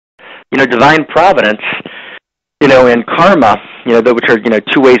divine providence, and karma, which are,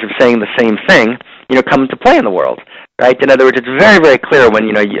 two ways of saying the same thing, come into play in the world, right? In other words, it's very, very clear when,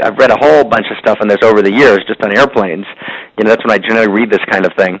 I've read a whole bunch of stuff on this over the years, just on airplanes. That's when I generally read this kind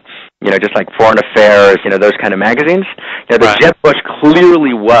of thing, just like Foreign Affairs, those kind of magazines. That Jeb Bush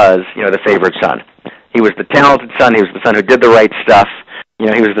clearly was, the favored son. He was the talented son. He was the son who did the right stuff. He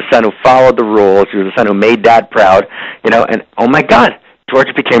was the son who followed the rules. He was the son who made Dad proud. And oh my God,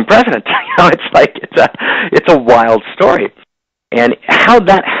 George became president. It's a wild story. And how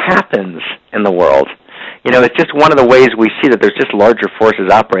that happens in the world, it's just one of the ways we see that there's just larger forces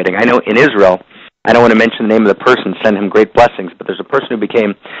operating. I know in Israel, I don't want to mention the name of the person, send him great blessings, but there's a person who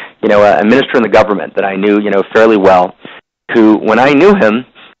became, a minister in the government that I knew, fairly well, who, when I knew him,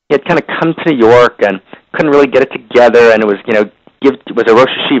 he had kind of come to New York and couldn't really get it together, and it was, was a Rosh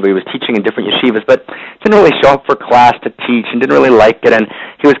Yeshiva. He was teaching in different yeshivas, but didn't really show up for class to teach and didn't really like it, and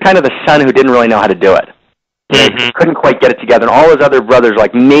he was kind of the son who didn't really know how to do it. He couldn't quite get it together, and all his other brothers,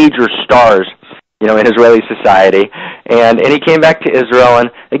 like major stars, in Israeli society, and he came back to Israel, and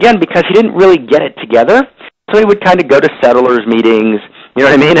again, because he didn't really get it together, so he would kind of go to settlers' meetings, you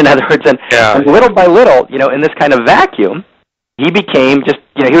know what I mean? In other words, and little by little, in this kind of vacuum, he became just,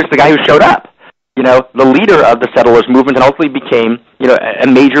 he was the guy who showed up, the leader of the settlers' movement, and ultimately became, a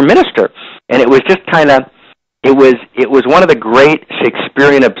major minister, and it was just kind of, it was one of the great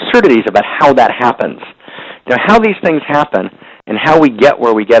Shakespearean absurdities about how that happens. How these things happen and how we get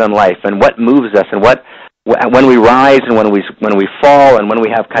where we get in life and what moves us and when we rise and when we fall and when we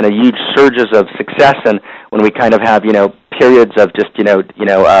have kind of huge surges of success and when we kind of have, periods of just,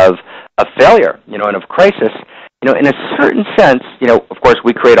 of failure, and of crisis, in a certain sense, of course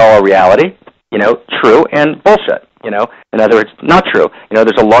we create all our reality, true and bullshit, in other words, not true.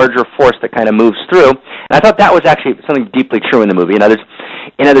 There's a larger force that kind of moves through. And I thought that was actually something deeply true in the movie. In other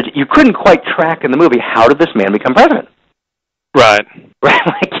words, you couldn't quite track in the movie, how did this man become president? Right.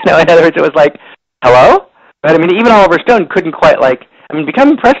 Right. In other words, it was like, hello? Right? Even Oliver Stone couldn't quite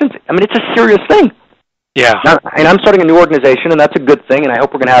becoming president, it's a serious thing. Yeah. Now, and I'm starting a new organization, and that's a good thing, and I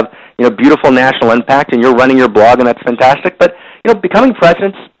hope we're going to have, beautiful national impact, and you're running your blog, and that's fantastic. But, becoming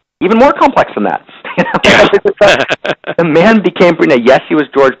president's even more complex than that. The man became, yes, he was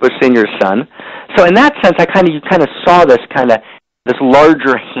George Bush Sr.'s son. So in that sense, you kind of saw this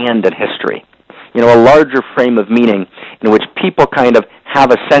larger hand in history, a larger frame of meaning in which people kind of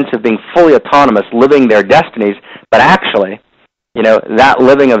have a sense of being fully autonomous, living their destinies, but actually, that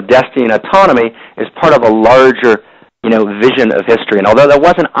living of destiny and autonomy is part of a larger, vision of history. And although that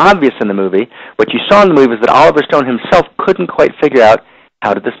wasn't obvious in the movie, what you saw in the movie is that Oliver Stone himself couldn't quite figure out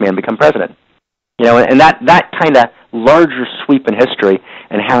how did this man become president. And that kind of larger sweep in history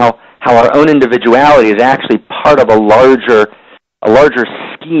and how our own individuality is actually part of a larger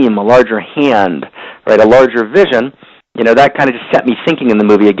scheme, a larger hand, right, a larger vision, that kind of just set me thinking in the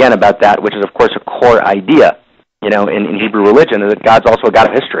movie again about that, which is, of course, a core idea, in Hebrew religion, is that God's also a God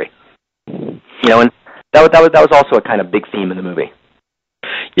of history. And that was also a kind of big theme in the movie.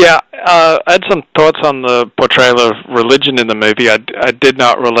 Yeah, I had some thoughts on the portrayal of religion in the movie. I did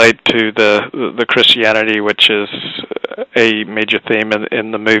not relate to the Christianity, which is a major theme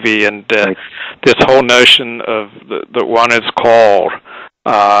in the movie, and this whole notion of that one is called.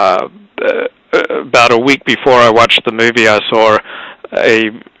 About a week before I watched the movie, I saw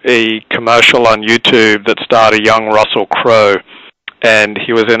a commercial on YouTube that starred a young Russell Crowe, and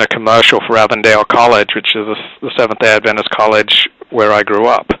he was in a commercial for Avondale College, which is the Seventh-day Adventist college where I grew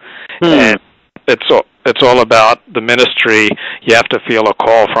up. And it's all about the ministry. You have to feel a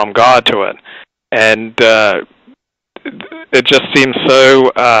call from God to it. And it just seems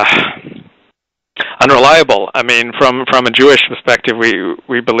so unreliable. From a Jewish perspective,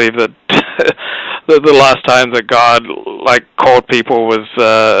 we believe that the last time that God called people was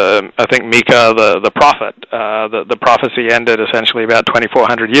I think Micah the prophet. The prophecy ended essentially about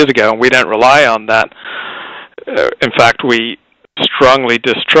 2,400 years ago, and we don't rely on that. In fact, we strongly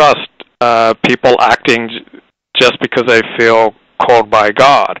distrust people acting just because they feel called by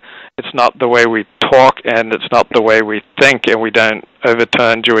God. It's not the way we talk, and it's not the way we think, and we don't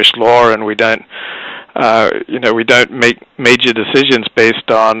overturn Jewish law, and we don't we don't make major decisions based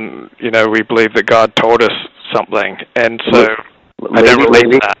on, we believe that God told us something, and so I don't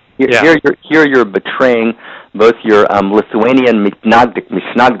relate to that. Here you're betraying both your Lithuanian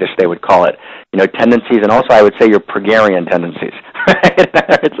misnagdish, they would call it, tendencies, and also I would say your Pregarian tendencies.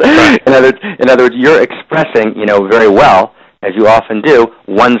 In other words, you're expressing, very well, as you often do,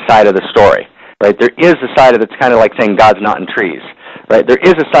 one side of the story. Right? There is a side of it's kind of like saying God's not in trees. Right? There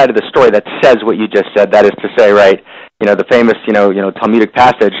is a side of the story that says what you just said. That is to say, right, the famous, Talmudic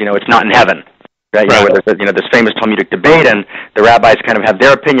passage, it's not in heaven. Right, where there's this famous Talmudic debate, and the rabbis kind of have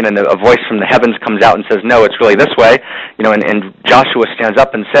their opinion, and a voice from the heavens comes out and says, no, it's really this way, and Joshua stands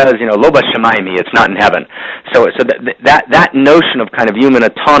up and says, lo b'shamayim, it's not in heaven. So that notion of kind of human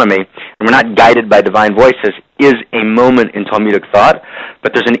autonomy, and we're not guided by divine voices, is a moment in Talmudic thought,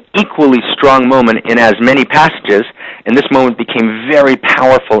 but there's an equally strong moment in as many passages, and this moment became very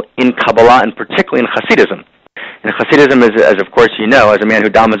powerful in Kabbalah, and particularly in Hasidism. And Hasidism is, as of course you know, as a man who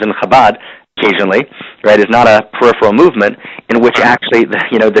damas in Chabad, occasionally, right, is not a peripheral movement in which actually,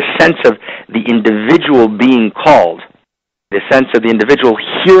 the sense of the individual being called, the sense of the individual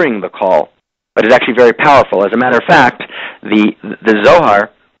hearing the call, but is actually very powerful. As a matter of fact, the Zohar,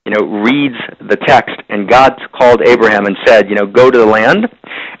 reads the text, and God called Abraham and said, go to the land,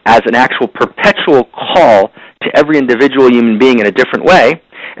 as an actual perpetual call to every individual human being in a different way,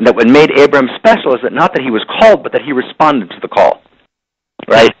 and that what made Abraham special is that not that he was called, but that he responded to the call,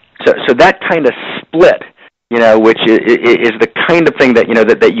 right? So that kind of split, which is the kind of thing that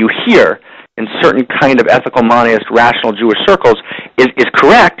that you hear in certain kind of ethical, monist, rational Jewish circles, is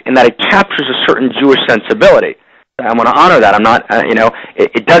correct in that it captures a certain Jewish sensibility. I want to honor that. I'm not,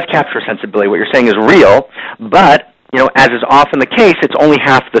 it does capture sensibility. What you're saying is real, but as is often the case, it's only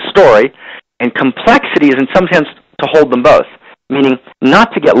half the story, and complexity is in some sense to hold them both. Meaning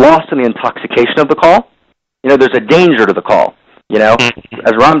not to get lost in the intoxication of the call. There's a danger to the call.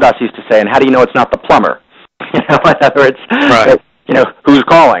 As Ramdas used to say, and how do you know it's not the plumber? In other words, right. Who's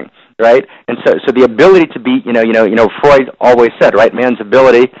calling, right? And so the ability to be, Freud always said, right, man's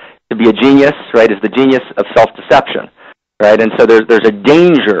ability to be a genius, right, is the genius of self-deception, right? And so there's a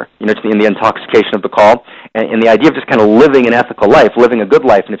danger, in the intoxication of the call, and the idea of just kind of living an ethical life, living a good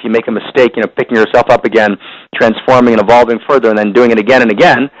life, and if you make a mistake, picking yourself up again, transforming and evolving further, and then doing it again and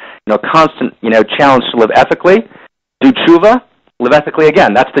again, constant, challenge to live ethically, do tshuva, live ethically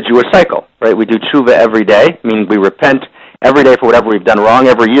again. That's the Jewish cycle, right? We do tshuva every day, meaning we repent every day for whatever we've done wrong.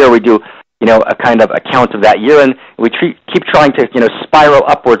 Every year we do, a kind of account of that year, and we keep trying to, spiral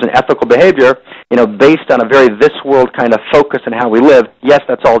upwards in ethical behavior, based on a very this-world kind of focus on how we live. Yes,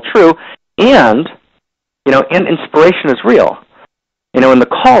 that's all true, and inspiration is real, and the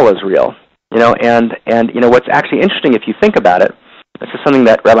call is real, and what's actually interesting if you think about it, this is something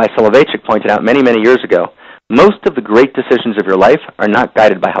that Rabbi Soloveitchik pointed out many, many years ago. Most of the great decisions of your life are not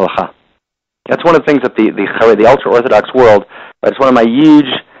guided by halakha. That's one of the things that the ultra-Orthodox world. It's one of my huge,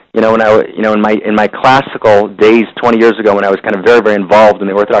 when I, in my classical days 20 years ago, when I was kind of very, very involved in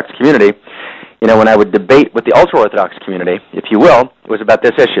the Orthodox community, when I would debate with the ultra-Orthodox community, if you will, it was about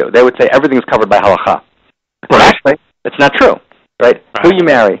this issue. They would say everything's covered by halakha. Well, actually, it's not true, right? Who you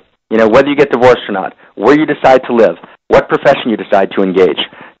marry, whether you get divorced or not, where you decide to live, what profession you decide to engage,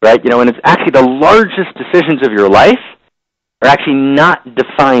 right? And it's actually the largest decisions of your life are actually not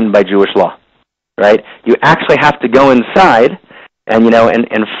defined by Jewish law, right? You actually have to go inside and,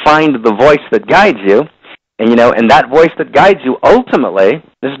 and find the voice that guides you, and that voice that guides you ultimately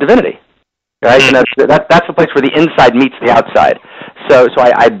is divinity, right? And that's the place where the inside meets the outside. So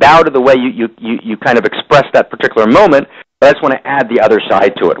I bow to the way you kind of express that particular moment, but I just want to add the other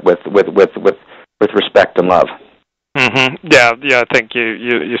side to it with respect and love. Mm-hmm. Yeah. I think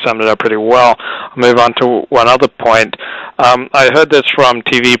you summed it up pretty well. I'll move on to one other point. I heard this from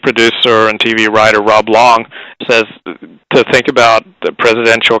TV producer and TV writer Rob Long. Says to think about the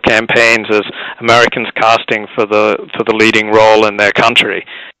presidential campaigns as Americans casting for the leading role in their country.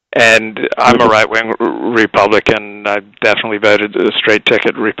 And I'm a right-wing Republican. I definitely voted a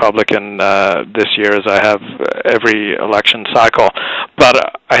straight-ticket Republican this year, as I have every election cycle.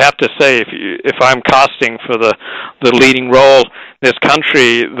 But I have to say, if I'm casting for the leading role in this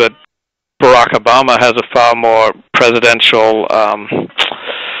country, that Barack Obama has a far more presidential,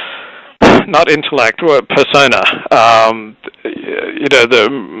 not intellect, persona. The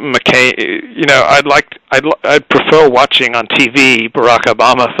McCain. I'd prefer watching on TV Barack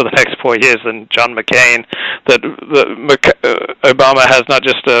Obama for the next 4 years than John McCain. Obama has not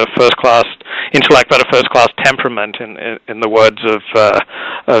just a first-class intellect, but a first-class temperament, in the words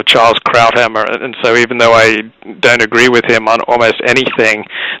of Charles Krauthammer. And so, even though I don't agree with him on almost anything,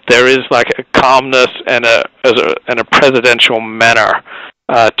 there is like a calmness and a presidential manner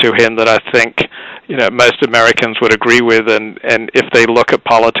to him that I think most Americans would agree with, and if they look at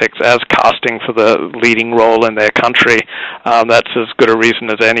politics as casting for the leading role in their country, that's as good a reason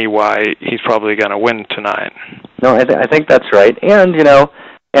as any why he's probably going to win tonight. No, I think that's right, and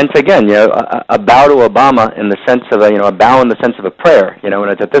and again, a bow to Obama in the sense of a bow in the sense of a prayer,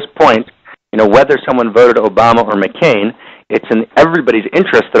 and at this point, whether someone voted Obama or McCain, it's in everybody's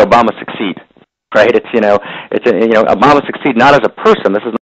interest that Obama succeed. right? It's, Obama succeed not as a person. This is